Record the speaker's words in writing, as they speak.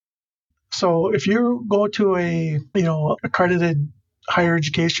So if you go to a, accredited higher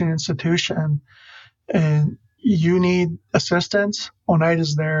education institution and you need assistance,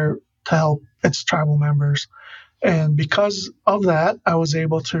 Oneida's there to help its tribal members. And because of that, I was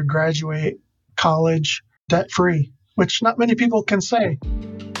able to graduate college debt-free, which not many people can say.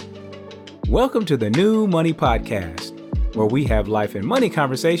 Welcome to the New Money Podcast, where we have life and money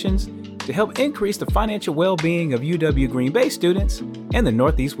conversations to help increase the financial well-being of UW Green Bay students and the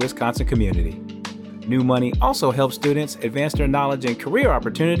Northeast Wisconsin community. New Money also helps students advance their knowledge and career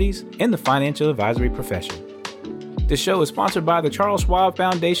opportunities in the financial advisory profession. This show is sponsored by the Charles Schwab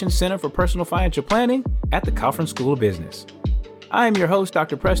Foundation Center for Personal Financial Planning at the Kaufman School of Business. I am your host,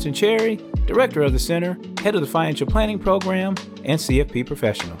 Dr. Preston Cherry, Director of the Center, Head of the Financial Planning Program, and CFP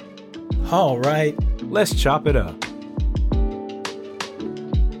Professional. All right, let's chop it up.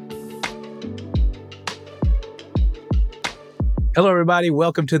 Hello, everybody.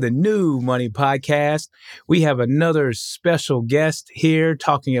 Welcome to the New Money Podcast. We have another special guest here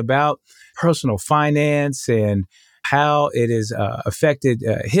talking about personal finance and how it has affected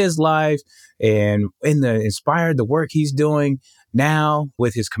his life and inspired the work he's doing now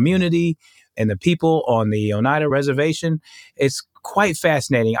with his community and the people on the Oneida Reservation. It's quite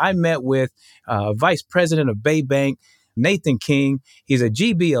fascinating. I met with Vice President of Bay Bank, Nathan King. He's a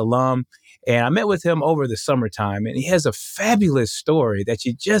GB alum. And I met with him over the summertime, and he has a fabulous story that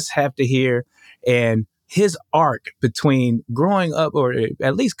you just have to hear. And his arc between growing up, or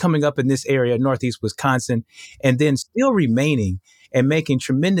at least coming up in this area, Northeast Wisconsin, and then still remaining and making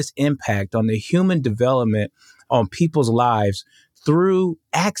tremendous impact on the human development on people's lives through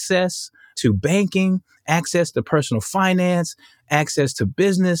access to banking, access to personal finance, access to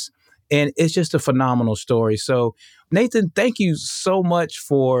business. And it's just a phenomenal story. So, Nathan, thank you so much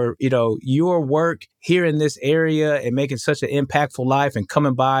for, your work here in this area and making such an impactful life and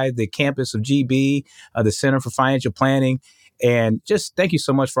coming by the campus of GB, the Center for Financial Planning. And just thank you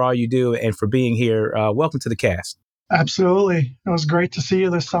so much for all you do and for being here. Welcome to the cast. Absolutely. It was great to see you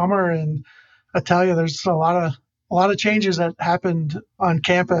this summer. And I tell you, there's a lot of changes that happened on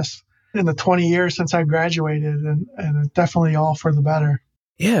campus in the 20 years since I graduated, and definitely all for the better.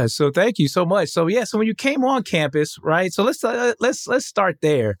 Yeah. So thank you so much. So when you came on campus, right? So let's start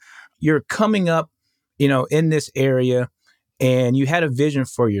there. You're coming up, in this area, and you had a vision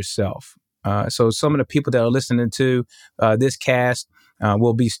for yourself. So some of the people that are listening to this cast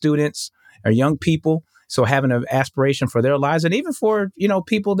will be students or young people. So having an aspiration for their lives, and even for,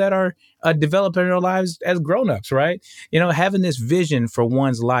 people that are developing their lives as grownups, right? Having this vision for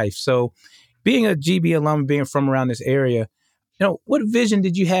one's life. So being a GB alum, being from around this area, what vision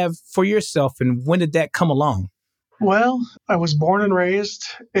did you have for yourself, and when did that come along? Well, I was born and raised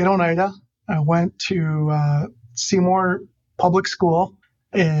in Oneida. I went to Seymour Public School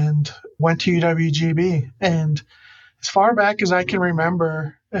and went to UWGB. And as far back as I can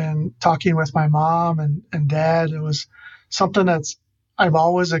remember, and talking with my mom and dad, it was something I've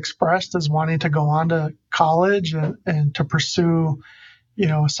always expressed as wanting to go on to college and to pursue,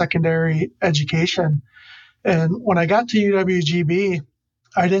 a secondary education. And when I got to UWGB,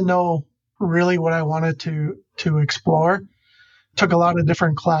 I didn't know really what I wanted to explore. Took a lot of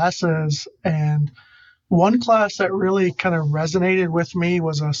different classes, and one class that really kind of resonated with me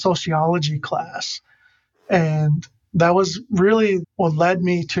was a sociology class. And that was really what led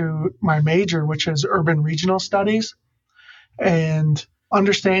me to my major, which is urban regional studies. And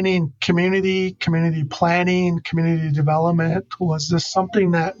understanding community planning, community development was just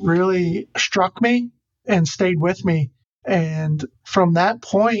something that really struck me and stayed with me. And from that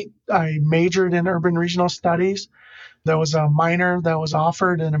point, I majored in urban regional studies. There was a minor that was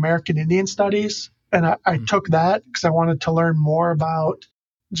offered in American Indian Studies. And I took that because I wanted to learn more about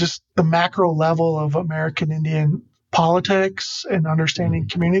just the macro level of American Indian politics and understanding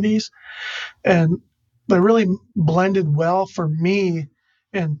communities. And they really blended well for me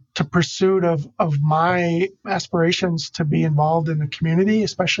into pursuit of my aspirations to be involved in the community,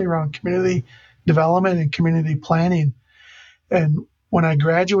 especially around community development and community planning. And when I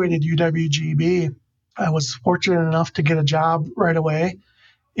graduated UWGB, I was fortunate enough to get a job right away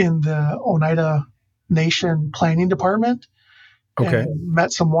in the Oneida Nation planning department. Okay. And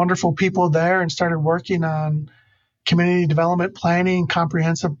met some wonderful people there and started working on community development planning,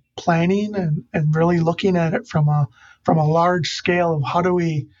 comprehensive planning, and really looking at it from a large scale of how do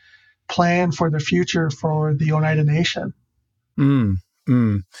we plan for the future for the Oneida Nation.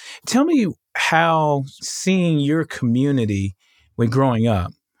 Tell me how seeing your community when growing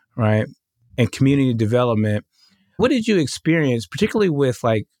up, right, and community development, what did you experience, particularly with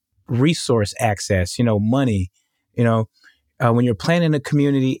like resource access, money, when you're planning a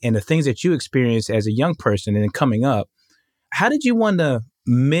community and the things that you experienced as a young person and then coming up, how did you want to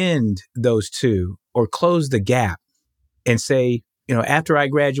mend those two or close the gap and say, after I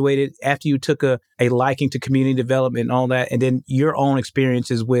graduated, after you took a liking to community development and all that, and then your own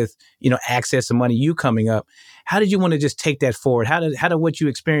experiences with, access to money, you coming up, how did you want to just take that forward? How did what you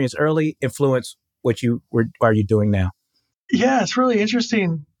experienced early influence what are you doing now? Yeah, it's really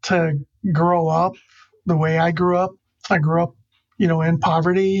interesting to grow up the way I grew up. I grew up, in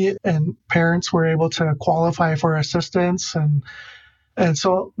poverty, and parents were able to qualify for assistance. And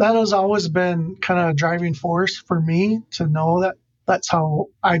so that has always been kind of a driving force for me to know that that's how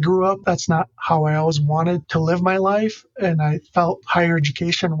I grew up. That's not how I always wanted to live my life. And I felt higher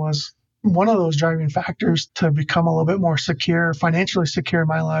education was one of those driving factors to become a little bit more secure, financially secure in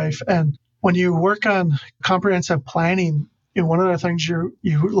my life. And when you work on comprehensive planning, one of the things you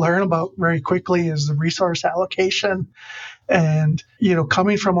learn about very quickly is the resource allocation. And,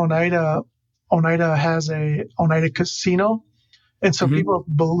 coming from Oneida, Oneida has a Oneida casino. And so Mm-hmm. people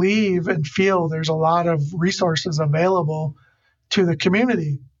believe and feel there's a lot of resources available to the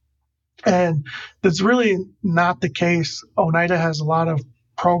community. And that's really not the case. Oneida has a lot of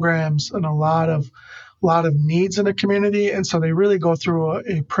programs and a lot of needs in the community. And so they really go through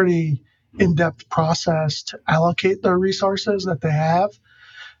a pretty in-depth process to allocate the resources that they have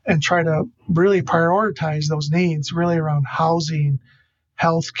and try to really prioritize those needs really around housing,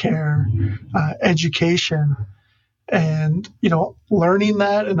 healthcare, education. And, learning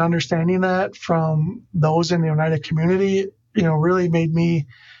that and understanding that from those in the Oneida community, really made me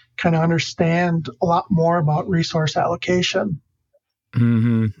kind of understand a lot more about resource allocation.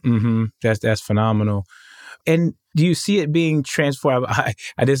 Mm-hmm. Mm-hmm. That's phenomenal. And do you see it being transformed?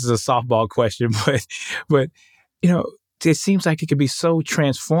 This is a softball question, but it seems like it could be so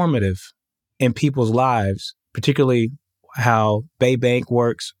transformative in people's lives, particularly how Bay Bank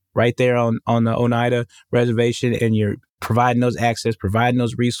works right there on the Oneida Reservation, and you're providing those access, providing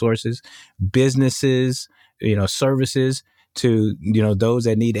those resources, businesses, services to those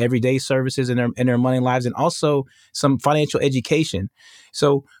that need everyday services in their money lives, and also some financial education.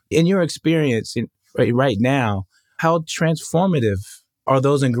 So, in your experience, right now, how transformative are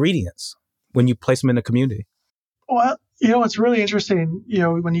those ingredients when you place them in the community? Well, it's really interesting.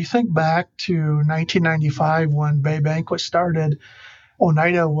 When you think back to 1995 when Bay Bank was started,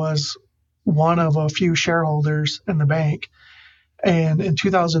 Oneida was one of a few shareholders in the bank. And in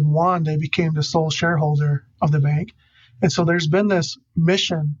 2001, they became the sole shareholder of the bank. And so there's been this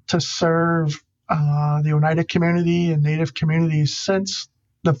mission to serve the Oneida community and Native communities since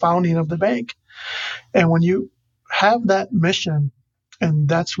the founding of the bank. And when you have that mission, and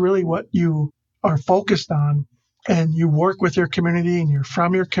that's really what you are focused on, and you work with your community and you're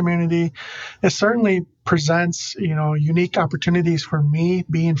from your community, it certainly presents, unique opportunities for me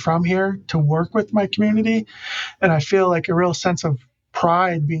being from here to work with my community. And I feel like a real sense of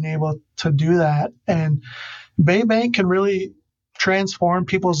pride being able to do that. And Bay Bank can really transform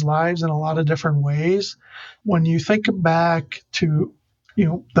people's lives in a lot of different ways. When you think back to,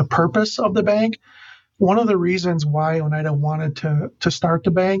 the purpose of the bank, one of the reasons why Oneida wanted to start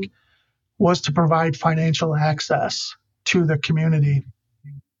the bank was to provide financial access to the community.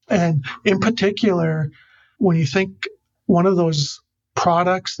 And in particular, when you think one of those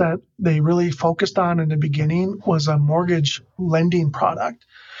products that they really focused on in the beginning was a mortgage lending product.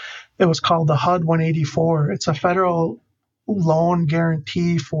 It was called the HUD 184. It's a federal loan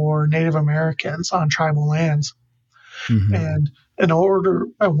guarantee for Native Americans on tribal lands. Mm-hmm. And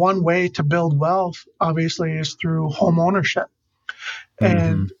one way to build wealth, obviously, is through home ownership. Mm-hmm.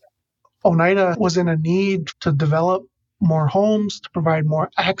 And Oneida was in a need to develop more homes, to provide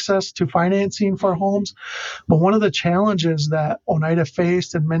more access to financing for homes. But one of the challenges that Oneida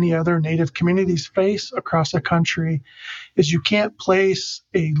faced and many other Native communities face across the country is you can't place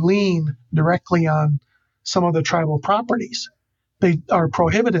a lien directly on some of the tribal properties. They are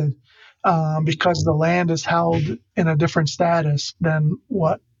prohibited because the land is held in a different status than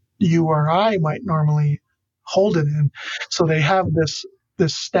what you or I might normally hold it in. So they have this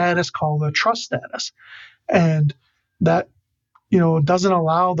status called a trust status. And that, doesn't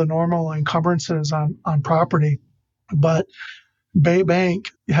allow the normal encumbrances on property. But Bay Bank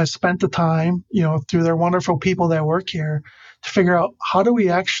has spent the time, through their wonderful people that work here to figure out how do we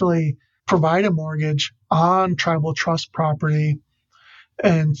actually provide a mortgage on tribal trust property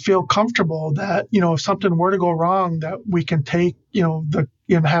and feel comfortable that, if something were to go wrong, that we can take,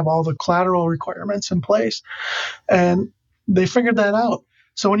 have all the collateral requirements in place. And they figured that out.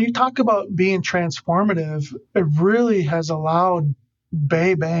 So when you talk about being transformative, it really has allowed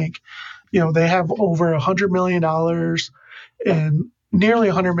Bay Bank, they have over $100 million and nearly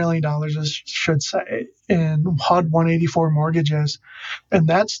 $100 million, I should say, in HUD 184 mortgages. And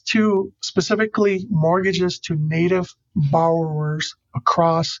that's to specifically mortgages to native borrowers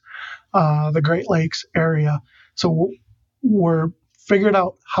across the Great Lakes area. So we're figured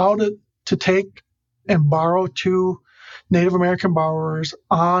out how to take and borrow to Native American borrowers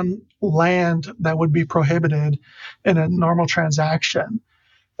on land that would be prohibited in a normal transaction.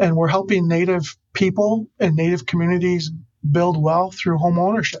 And we're helping Native people and Native communities build wealth through home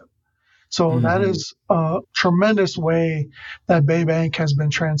ownership. So that Hmm. is a tremendous way that Bay Bank has been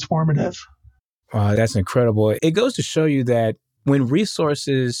transformative. Wow, that's incredible. It goes to show you that when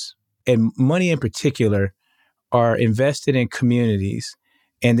resources and money in particular are invested in communities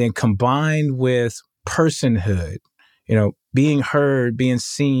and then combined with personhood, being heard, being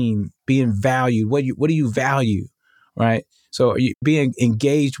seen, being valued. What do you value, right? So are you being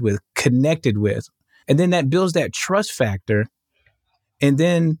engaged with, connected with, and then that builds that trust factor. And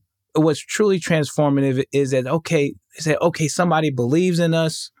then what's truly transformative is that, okay, somebody believes in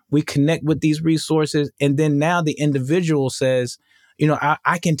us. We connect with these resources. And then now the individual says,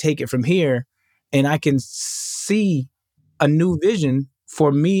 I can take it from here and I can see a new vision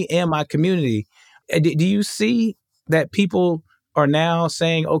for me and my community. Do you see that people are now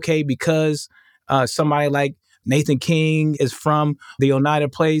saying, okay, because somebody like Nathan King is from the Oneida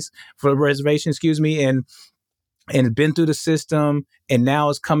place for the reservation, and been through the system and now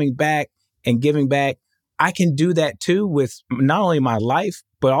is coming back and giving back. I can do that too with not only my life,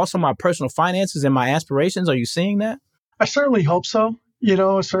 but also my personal finances and my aspirations. Are you seeing that? I certainly hope so.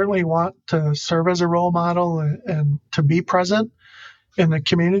 I certainly want to serve as a role model and to be present in the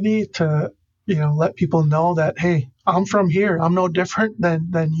community to, let people know that, hey, I'm from here. I'm no different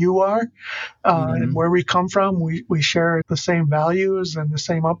than you are. And Mm-hmm. where we come from, we share the same values and the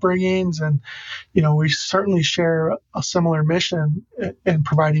same upbringings. And, we certainly share a similar mission in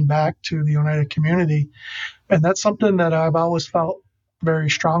providing back to the Oneida community. And that's something that I've always felt very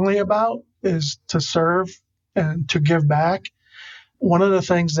strongly about, is to serve and to give back. One of the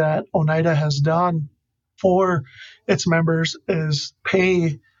things that Oneida has done for its members is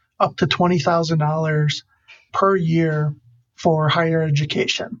pay up to $20,000 per year for higher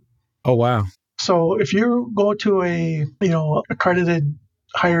education. Oh, wow. So if you go to a, accredited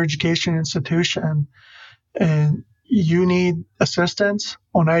higher education institution and you need assistance,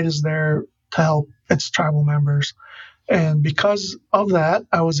 Oneida is there to help its tribal members. And because of that,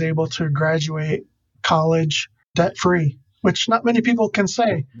 I was able to graduate college debt free, which not many people can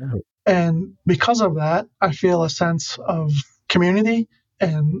say. And because of that, I feel a sense of community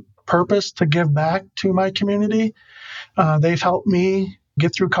and purpose to give back to my community. They've helped me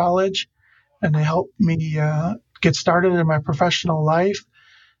get through college, and they helped me get started in my professional life.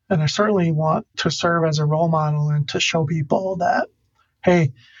 And I certainly want to serve as a role model and to show people that,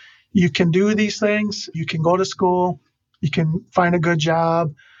 hey, you can do these things. You can go to school, you can find a good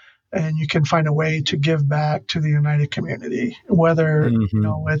job, and you can find a way to give back to the Oneida community. Whether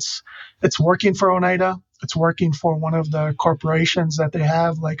Mm-hmm. it's working for Oneida, it's working for one of the corporations that they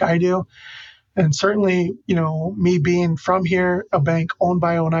have, like I do, and certainly me being from here, a bank owned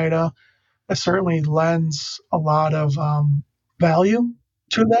by Oneida, it certainly lends a lot of value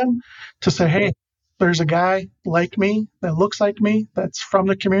to them to say, hey, there's a guy like me that looks like me that's from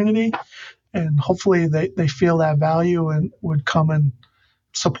the community, and hopefully they feel that value and would come and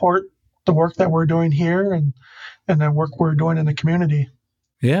support the work that we're doing here and the work we're doing in the community.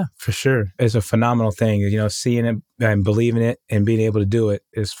 Yeah, for sure. It's a phenomenal thing. Seeing it and believing it and being able to do it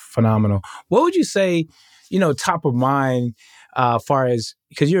is phenomenal. What would you say, top of mind, far as,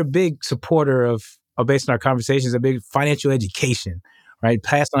 because you're a big supporter of, based on our conversations, a big financial education, right?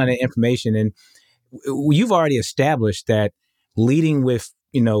 Pass on that information. And you've already established that leading with,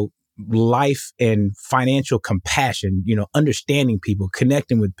 life and financial compassion, understanding people,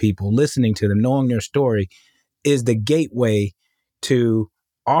 connecting with people, listening to them, knowing their story is the gateway to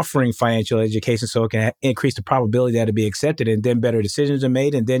offering financial education so it can increase the probability that it'll be accepted, and then better decisions are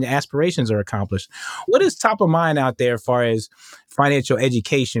made and then aspirations are accomplished. What is top of mind out there as far as financial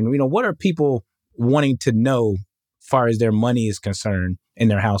education? What are people wanting to know as far as their money is concerned in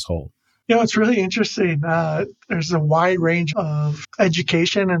their household? It's really interesting. There's a wide range of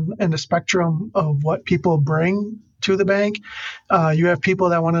education and the spectrum of what people bring to the bank. You have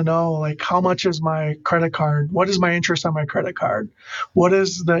people that want to know, like, how much is my credit card? What is my interest on my credit card? What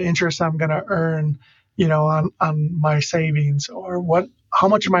is the interest I'm going to earn, on my savings? Or how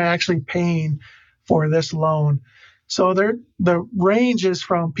much am I actually paying for this loan? So the range is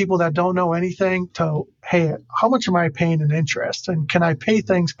from people that don't know anything to, hey, how much am I paying in interest? And can I pay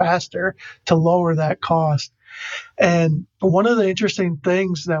things faster to lower that cost? And one of the interesting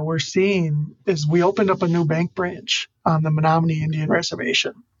things that we're seeing is we opened up a new bank branch on the Menominee Indian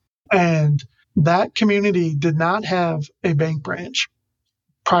Reservation. And that community did not have a bank branch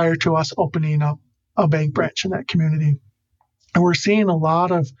prior to us opening up a bank branch in that community. And we're seeing a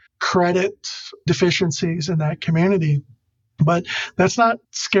lot of credit deficiencies in that community. But that's not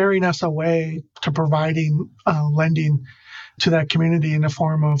scaring us away to providing lending to that community in the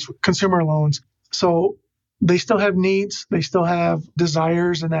form of consumer loans. So they still have needs. They still have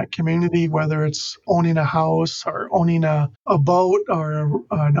desires in that community, whether it's owning a house or owning a boat or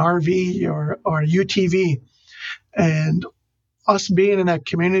an RV or a UTV. And us being in that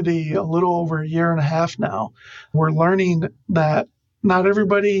community a little over a year and a half now, we're learning that not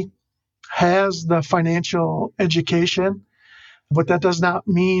everybody has the financial education, but that does not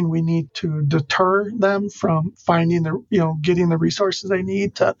mean we need to deter them from finding getting the resources they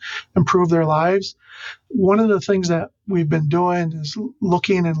need to improve their lives. One of the things that we've been doing is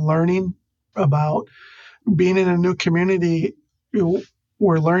looking and learning about being in a new community.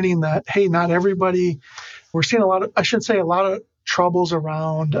 We're learning that, hey, not everybody, we're seeing a lot of troubles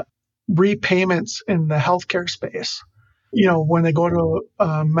around repayments in the healthcare space, when they go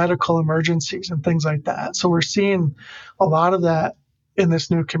to medical emergencies and things like that. So we're seeing a lot of that in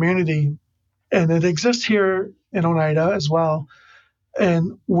this new community, and it exists here in Oneida as well.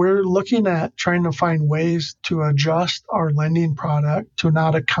 And we're looking at trying to find ways to adjust our lending product to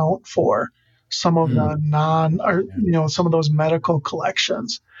not account for some of the some of those medical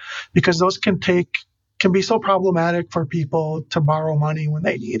collections, because those can be so problematic for people to borrow money when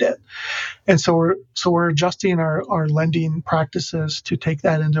they need it. And so we're adjusting our lending practices to take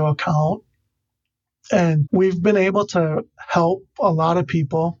that into account. And we've been able to help a lot of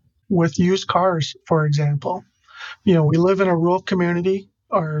people with used cars, for example. We live in a rural community.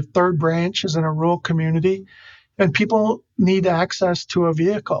 Our third branch is in a rural community, and people need access to a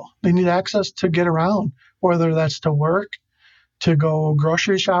vehicle. They need access to get around, whether that's to work, to go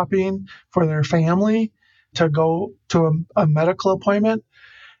grocery shopping for their family, to go to a medical appointment.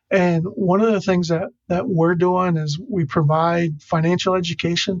 And one of the things that we're doing is we provide financial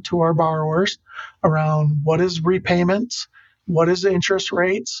education to our borrowers around what is repayments, what is interest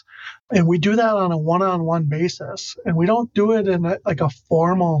rates, and we do that on a one-on-one basis. And we don't do it in a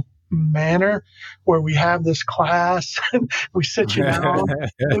formal manner where we have this class and we sit you down.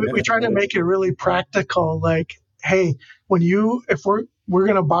 We try to make it really practical. Like, hey, if we're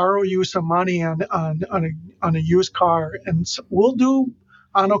going to borrow you some money on a used car, and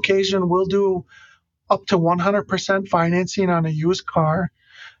on occasion we'll do up to 100% financing on a used car,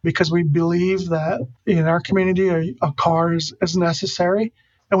 because we believe that in our community a car is necessary,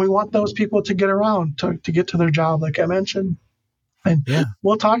 and we want those people to get around to get to their job, like I mentioned. And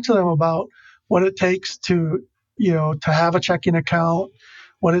we'll talk to them about what it takes to have a checking account,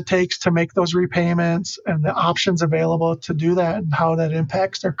 what it takes to make those repayments, and the options available to do that, and how that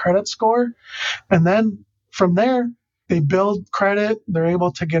impacts their credit score. And then from there, they build credit, they're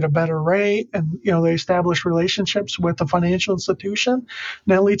able to get a better rate, and they establish relationships with the financial institution. And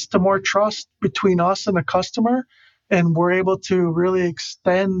that leads to more trust between us and the customer, and we're able to really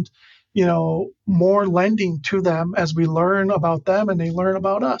extend more lending to them as we learn about them and they learn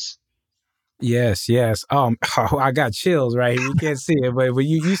about us. Yes. I got chills, right? You can't see it, but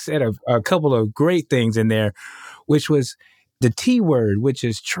you said a couple of great things in there, which was the T word, which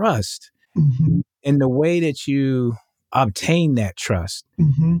is trust, and the way that you obtain that trust.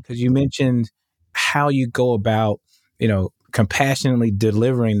 Because you mentioned how you go about, compassionately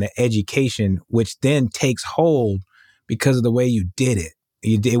delivering the education, which then takes hold because of the way you did it.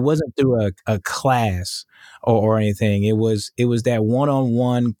 It wasn't through a class or anything. It was that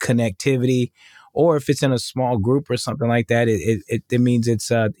one-on-one connectivity, or if it's in a small group or something like that, it means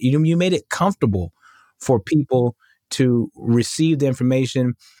it's you made it comfortable for people to receive the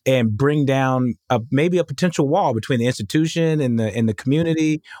information and bring down maybe a potential wall between the institution and the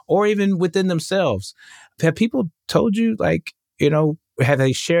community, or even within themselves. Have people told you, have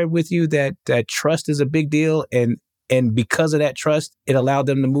they shared with you that trust is a big deal, and because of that trust, it allowed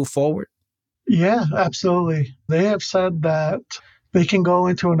them to move forward? Yeah, absolutely. They have said that they can go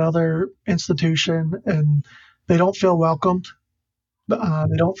into another institution and they don't feel welcomed. They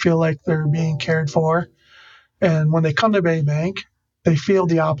don't feel like they're being cared for. And when they come to Bay Bank, they feel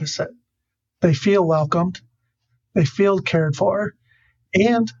the opposite. They feel welcomed. They feel cared for.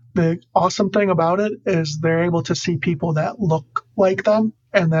 And the awesome thing about it is they're able to see people that look like them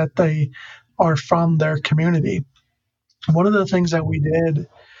and that they are from their community. One of the things that we did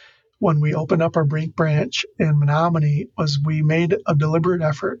when we opened up our bank branch in Menominee was we made a deliberate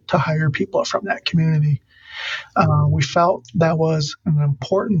effort to hire people from that community. We felt that was an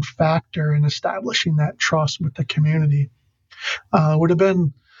important factor in establishing that trust with the community. It would have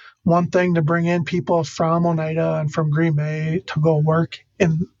been one thing to bring in people from Oneida and from Green Bay to go work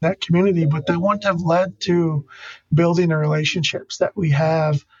in that community, but that wouldn't have led to building the relationships that we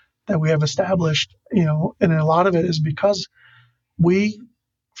have established. And a lot of it is because we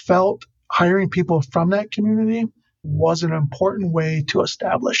felt hiring people from that community was an important way to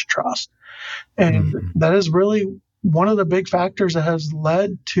establish trust. And Mhm. that is really one of the big factors that has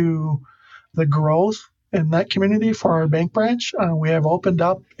led to the growth in that community for our bank branch. We have opened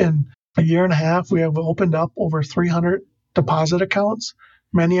up in a year and a half, we have opened up over 300 deposit accounts.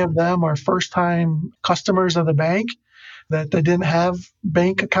 Many of them are first time customers of the bank that they didn't have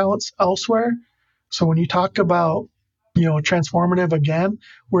bank accounts elsewhere. So when you talk about, transformative again,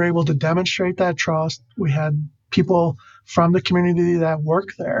 we're able to demonstrate that trust. We had people from the community that work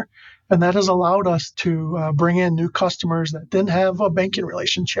there. And that has allowed us to bring in new customers that didn't have a banking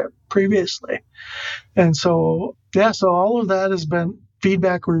relationship previously. And so, yeah, so all of that has been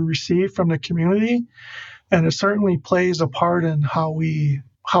feedback we received from the community, and it certainly plays a part in how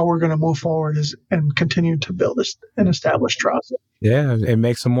we're going to move forward and continue to build this and establish trust. Yeah, and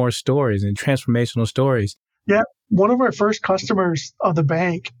make some more stories and transformational stories. Yeah, one of our first customers of the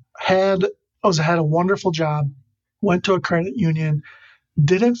bank had a wonderful job, went to a credit union,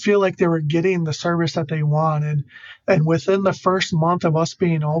 didn't feel like they were getting the service that they wanted. And within the first month of us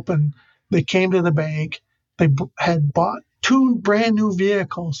being open, they came to the bank. They had bought two brand new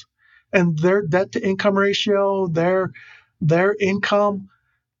vehicles, and their debt to income ratio, their income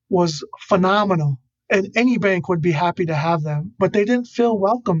was phenomenal. And any bank would be happy to have them, but they didn't feel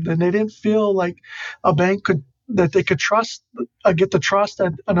welcomed, and they didn't feel like a bank that they could trust, get the trust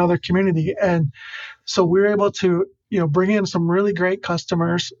at another community. And so we were able to, bring in some really great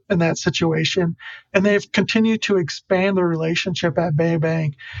customers in that situation, and they've continued to expand the relationship at Bay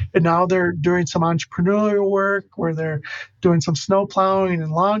Bank. And now they're doing some entrepreneurial work where they're doing some snow plowing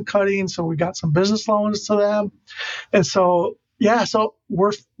and lawn cutting. So we got some business loans to them. And so, yeah, so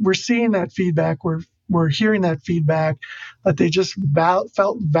we're seeing that feedback. We're hearing that feedback that they just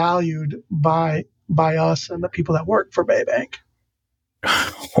felt valued by us and the people that work for Bay Bank.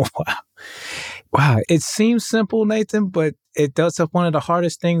 Wow. Wow. It seems simple, Nathan, but it does one of the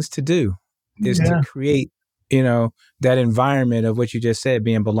hardest things to do is to Yeah, create, that environment of what you just said,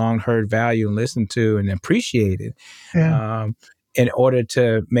 being belonged, heard, valued, and listened to and appreciated, yeah. in order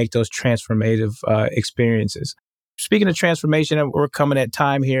to make those transformative experiences. Speaking of transformation, we're coming at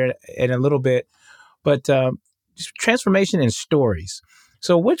time here in a little bit, but transformation in stories.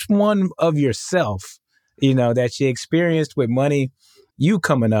 So which one of yourself, that you experienced with money, you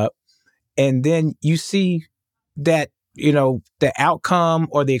coming up, and then you see that, the outcome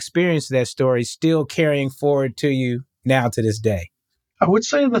or the experience of that story still carrying forward to you now to this day? I would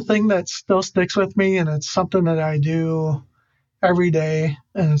say the thing that still sticks with me, and it's something that I do every day,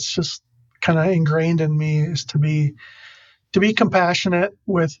 and it's just kind of ingrained in me, is to be compassionate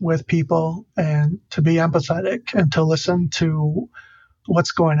with people and to be empathetic and to listen to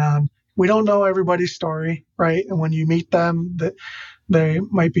what's going on. We don't know everybody's story, right? And when you meet them, that they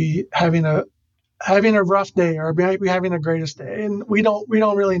might be having a rough day or might be having the greatest day, and we don't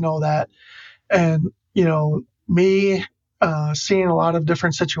really know that. And me seeing a lot of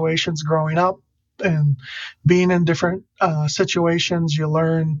different situations growing up and being in different situations, you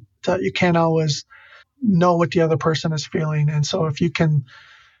learn that you can't always know what the other person is feeling. And so if you can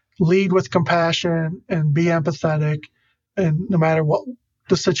lead with compassion and be empathetic, and no matter what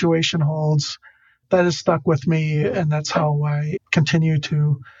the situation holds, that has stuck with me. And that's how I continue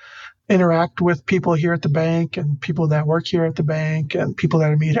to interact with people here at the bank and people that work here at the bank and people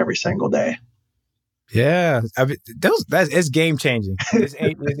that I meet every single day. Yeah, I mean, it's game changing.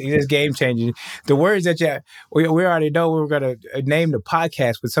 It's game changing. The words that we already know we're going to name the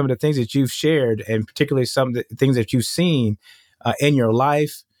podcast with some of the things that you've shared, and particularly some of the things that you've seen in your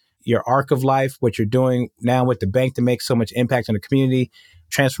life, your arc of life, what you're doing now with the bank to make so much impact on the community,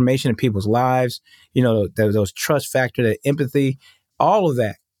 transformation in people's lives. Those trust factor, that empathy, all of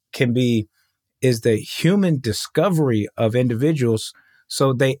that is the human discovery of individuals.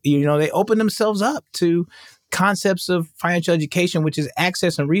 So they open themselves up to concepts of financial education, which is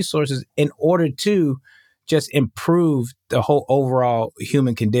access and resources in order to just improve the whole overall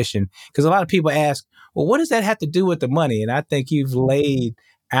human condition. Because a lot of people ask, well, what does that have to do with the money? And I think you've laid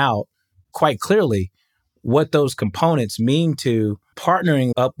out quite clearly what those components mean to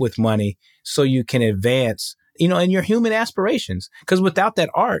partnering up with money so you can advance, in your human aspirations. Because without that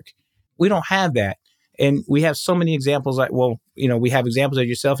arc, we don't have that. And we have so many examples we have examples of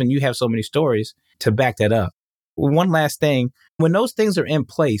yourself and you have so many stories to back that up. One last thing, when those things are in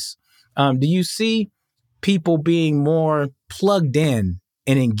place, do you see people being more plugged in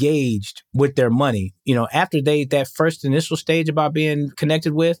and engaged with their money, after that first initial stage about being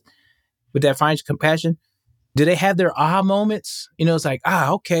connected with that financial compassion? Do they have their aha moments? It's like,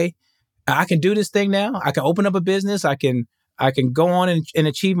 okay, I can do this thing now. I can open up a business. I can go on and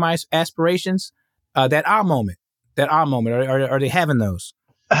achieve my aspirations. That aha moment. Are they having those?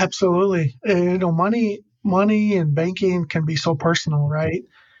 Absolutely. Money and banking can be so personal, right?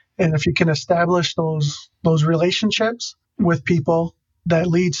 And if you can establish those relationships with people, that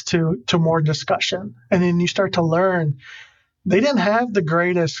leads to more discussion. And then you start to learn they didn't have the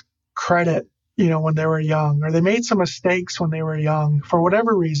greatest credit, when they were young, or they made some mistakes when they were young for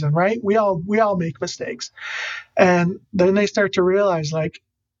whatever reason, right? We all make mistakes. And then they start to realize, like,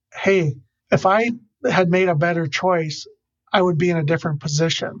 hey, if I had made a better choice, I would be in a different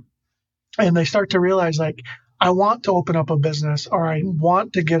position. And they start to realize, like, I want to open up a business, or I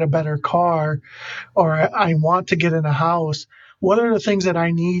want to get a better car, or I want to get in a house. What are the things that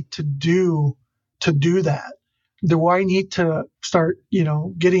I need to do that? Do I need to start,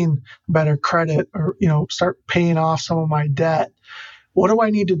 getting better credit, or, start paying off some of my debt? What do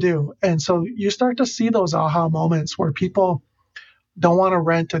I need to do? And so you start to see those aha moments where people don't want to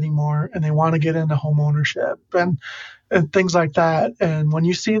rent anymore and they want to get into home ownership and things like that. And when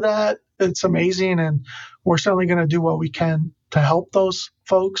you see that, it's amazing. And we're certainly going to do what we can to help those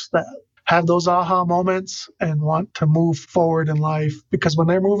folks that have those aha moments and want to move forward in life, because when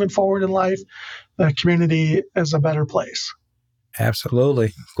they're moving forward in life, the community is a better place.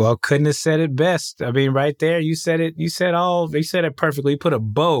 Absolutely. Well, couldn't have said it best. I mean, right there, you said it. You said it perfectly. You put a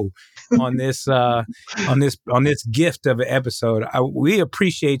bow on this on this gift of an episode. We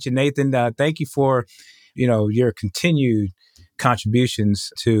appreciate you, Nathan. Thank you for your continued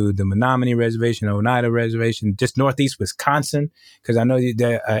contributions to the Menominee Reservation, Oneida Reservation, just Northeast Wisconsin, because I know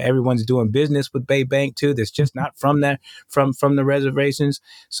that everyone's doing business with Bay Bank too. That's just not from the reservations.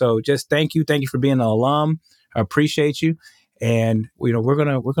 So just thank you for being an alum. I appreciate you. And we're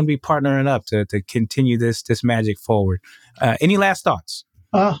gonna be partnering up to continue this magic forward. Any last thoughts?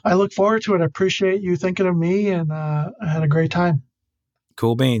 I look forward to it. I appreciate you thinking of me, and I had a great time.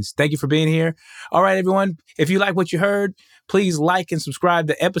 Cool beans. Thank you for being here. All right, everyone. If you like what you heard, please like and subscribe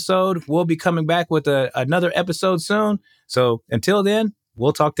to the episode. We'll be coming back with another episode soon. So until then,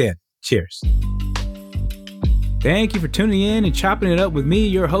 we'll talk then. Cheers. Thank you for tuning in and chopping it up with me,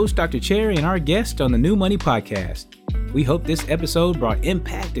 your host, Dr. Cherry, and our guest on the New Money Podcast. We hope this episode brought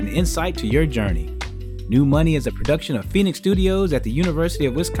impact and insight to your journey. New Money is a production of Phoenix Studios at the University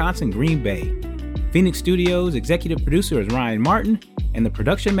of Wisconsin, Green Bay. Phoenix Studios executive producer is Ryan Martin, and the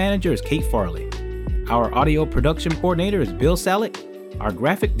production manager is Kate Farley. Our audio production coordinator is Bill Salick. Our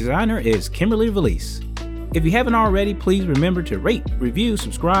graphic designer is Kimberly Valise. If you haven't already, please remember to rate, review,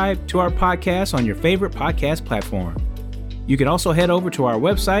 subscribe to our podcast on your favorite podcast platform. You can also head over to our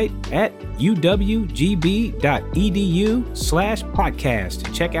website at uwgb.edu/podcast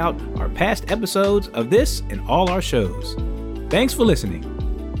to check out our past episodes of this and all our shows. Thanks for listening.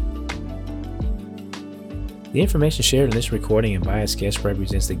 The information shared in this recording and by its guest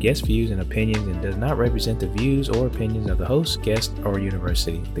represents the guest views and opinions and does not represent the views or opinions of the host, guest, or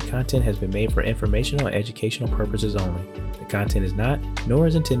university. The content has been made for informational and educational purposes only. The content is not, nor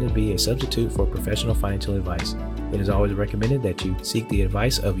is intended to be a substitute for professional financial advice. It is always recommended that you seek the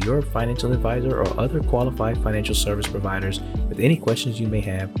advice of your financial advisor or other qualified financial service providers with any questions you may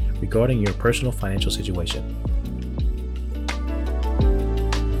have regarding your personal financial situation.